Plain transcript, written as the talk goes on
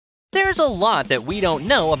There's a lot that we don't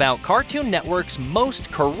know about Cartoon Network's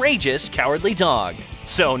most courageous cowardly dog.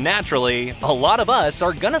 So naturally, a lot of us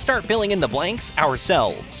are gonna start filling in the blanks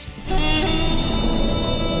ourselves.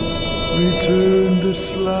 Return the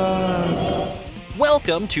slab.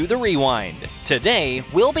 Welcome to The Rewind. Today,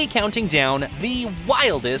 we'll be counting down the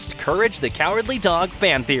wildest Courage the Cowardly Dog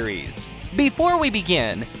fan theories. Before we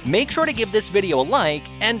begin, make sure to give this video a like,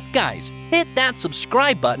 and guys, hit that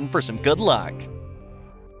subscribe button for some good luck.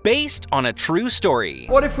 Based on a true story.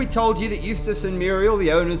 What if we told you that Eustace and Muriel,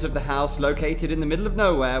 the owners of the house located in the middle of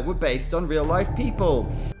nowhere, were based on real-life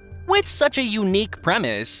people? With such a unique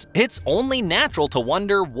premise, it's only natural to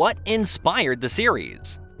wonder what inspired the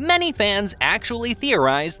series. Many fans actually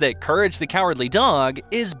theorize that Courage the Cowardly Dog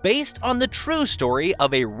is based on the true story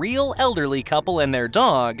of a real elderly couple and their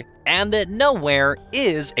dog, and that nowhere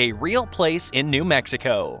is a real place in New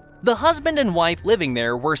Mexico. The husband and wife living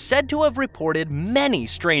there were said to have reported many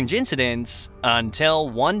strange incidents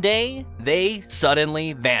until one day they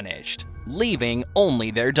suddenly vanished, leaving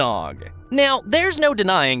only their dog. Now, there's no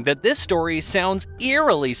denying that this story sounds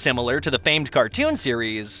eerily similar to the famed cartoon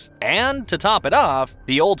series, and to top it off,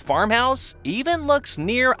 the old farmhouse even looks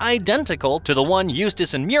near identical to the one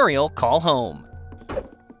Eustace and Muriel call home.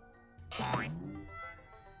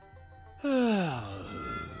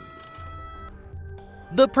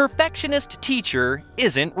 The perfectionist teacher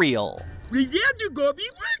isn't real. No,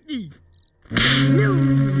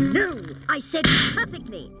 I said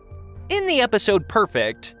perfectly. In the episode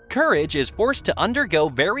Perfect, Courage is forced to undergo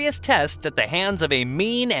various tests at the hands of a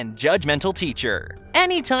mean and judgmental teacher.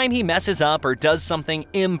 Anytime he messes up or does something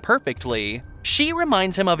imperfectly, she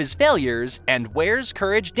reminds him of his failures and wears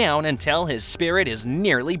Courage down until his spirit is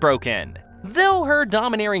nearly broken. Though her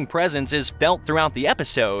domineering presence is felt throughout the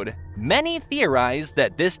episode, many theorize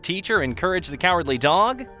that this teacher in Courage the Cowardly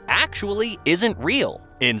Dog actually isn't real.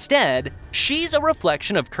 Instead, she's a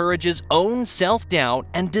reflection of Courage's own self-doubt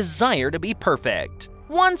and desire to be perfect.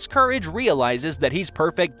 Once Courage realizes that he's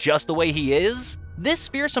perfect just the way he is, this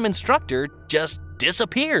fearsome instructor just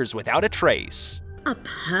disappears without a trace. A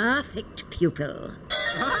perfect pupil.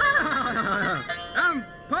 I'm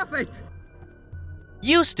perfect.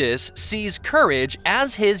 Eustace sees Courage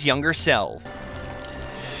as his younger self.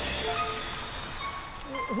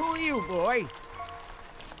 Who are you, boy?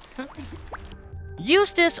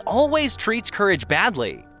 Eustace always treats Courage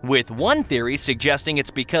badly, with one theory suggesting it's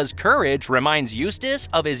because Courage reminds Eustace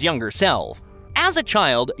of his younger self. As a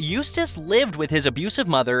child, Eustace lived with his abusive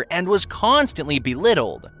mother and was constantly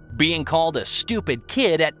belittled, being called a stupid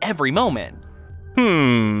kid at every moment.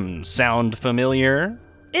 Sound familiar?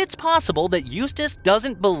 It's possible that Eustace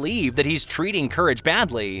doesn't believe that he's treating Courage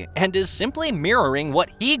badly and is simply mirroring what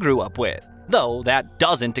he grew up with, though that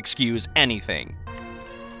doesn't excuse anything.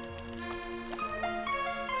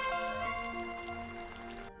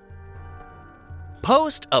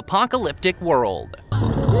 Post-apocalyptic world.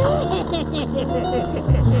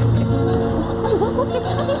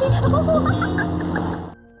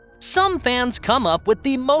 Some fans come up with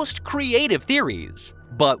the most creative theories,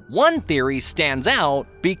 but one theory stands out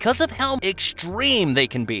because of how extreme they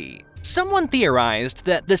can be. Someone theorized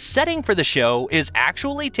that the setting for the show is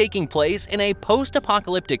actually taking place in a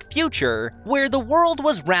post-apocalyptic future where the world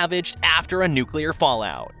was ravaged after a nuclear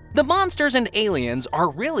fallout. The monsters and aliens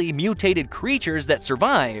are really mutated creatures that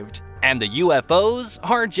survived, and the UFOs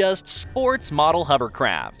are just sports model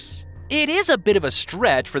hovercrafts. It is a bit of a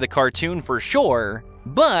stretch for the cartoon for sure,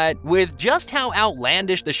 but with just how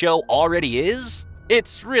outlandish the show already is,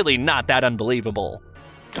 it's really not that unbelievable.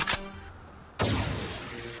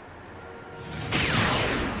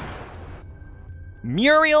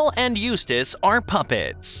 Muriel and Eustace are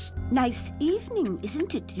puppets. Nice evening,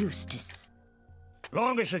 isn't it, Eustace?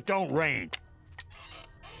 Long as it don't rain.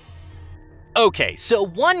 Okay, so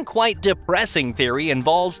one quite depressing theory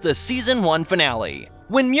involves the Season 1 finale.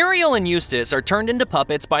 When Muriel and Eustace are turned into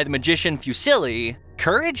puppets by the magician Fusilli,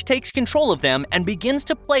 Courage takes control of them and begins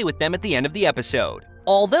to play with them at the end of the episode.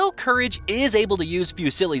 Although Courage is able to use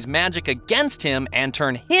Fusilli's magic against him and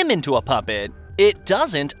turn him into a puppet, it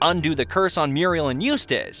doesn't undo the curse on Muriel and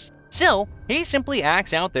Eustace. So, he simply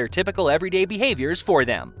acts out their typical everyday behaviors for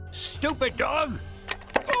them. Stupid dog!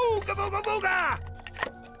 Booga booga booga!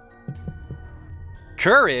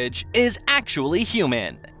 Courage is actually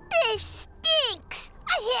human. This stinks!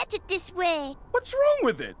 I hate it this way. What's wrong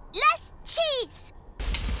with it? Less cheese!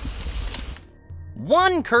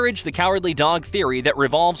 One Courage the Cowardly Dog theory that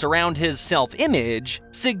revolves around his self-image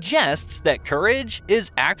suggests that Courage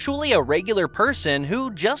is actually a regular person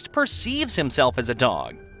who just perceives himself as a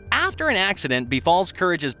dog. After an accident befalls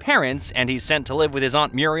Courage's parents and he's sent to live with his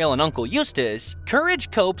Aunt Muriel and Uncle Eustace,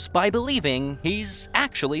 Courage copes by believing he's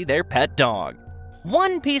actually their pet dog.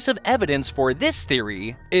 One piece of evidence for this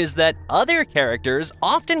theory is that other characters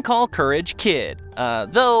often call Courage Kid,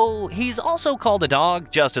 though he's also called a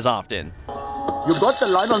dog just as often. You got the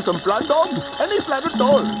line on some flat dog? Any flat at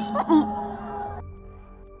all?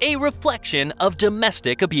 A reflection of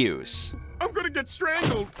domestic abuse. I'm gonna get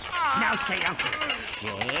strangled. Now say uncle.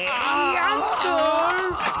 Say uncle.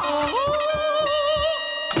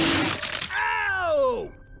 Ow!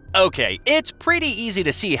 Okay, it's pretty easy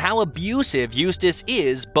to see how abusive Eustace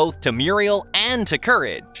is both to Muriel and to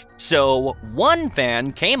Courage. So, one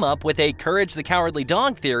fan came up with a Courage the Cowardly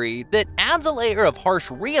Dog theory that adds a layer of harsh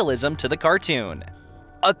realism to the cartoon.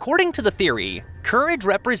 According to the theory, Courage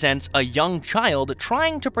represents a young child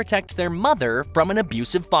trying to protect their mother from an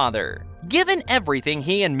abusive father. Given everything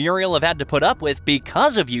he and Muriel have had to put up with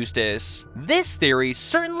because of Eustace, this theory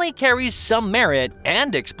certainly carries some merit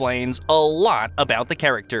and explains a lot about the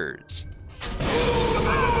characters.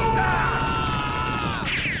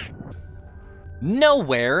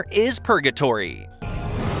 Nowhere is purgatory.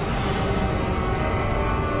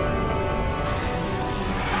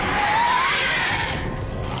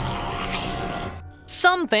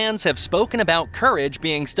 Some fans have spoken about Courage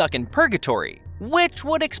being stuck in purgatory, which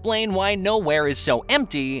would explain why Nowhere is so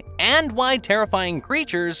empty and why terrifying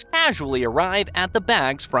creatures casually arrive at the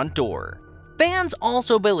bag's front door. Fans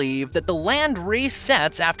also believe that the land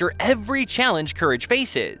resets after every challenge Courage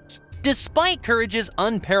faces, despite Courage's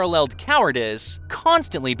unparalleled cowardice,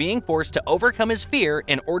 constantly being forced to overcome his fear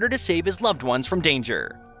in order to save his loved ones from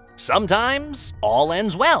danger. Sometimes, all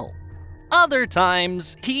ends well. Other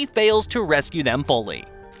times, he fails to rescue them fully.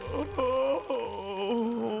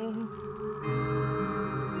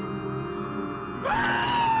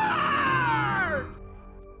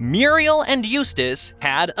 Muriel and Eustace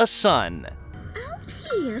had a son. Out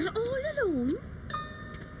here all alone?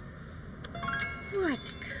 What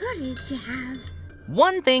courage you have.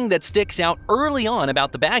 One thing that sticks out early on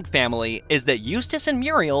about the Bag family is that Eustace and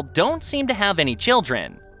Muriel don't seem to have any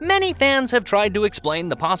children. Many fans have tried to explain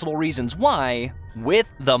the possible reasons why,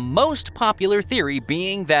 with the most popular theory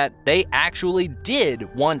being that they actually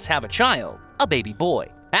did once have a child, a baby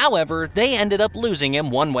boy. However, they ended up losing him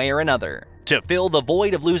one way or another. To fill the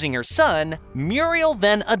void of losing her son, Muriel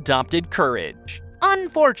then adopted Courage.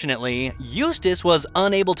 Unfortunately, Eustace was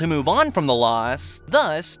unable to move on from the loss,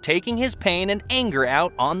 thus taking his pain and anger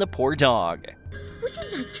out on the poor dog. Would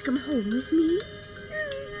you like to come home with me?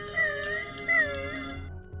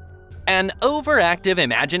 An overactive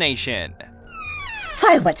imagination.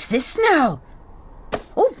 Why, what's this now?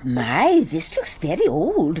 Oh my, this looks very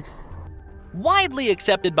old. Widely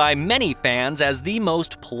accepted by many fans as the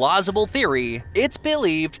most plausible theory, it's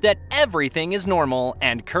believed that everything is normal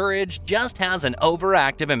and Courage just has an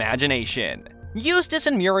overactive imagination. Eustace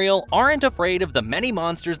and Muriel aren't afraid of the many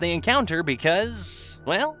monsters they encounter because,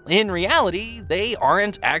 well, in reality, they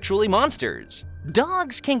aren't actually monsters.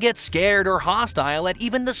 Dogs can get scared or hostile at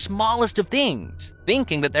even the smallest of things,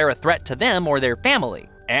 thinking that they're a threat to them or their family,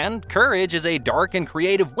 and Courage is a dark and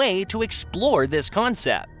creative way to explore this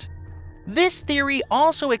concept. This theory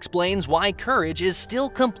also explains why Courage is still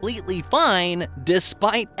completely fine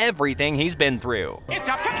despite everything he's been through. It's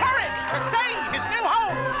up to Courage to save his new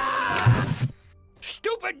home!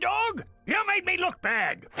 Stupid dog! You made me look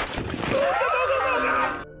bad!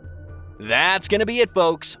 That's gonna be it,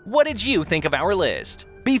 folks. What did you think of our list?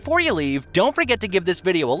 Before you leave, don't forget to give this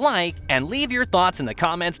video a like and leave your thoughts in the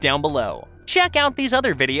comments down below. Check out these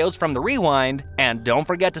other videos from The Rewind, and don't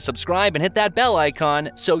forget to subscribe and hit that bell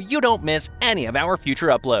icon so you don't miss any of our future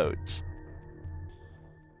uploads.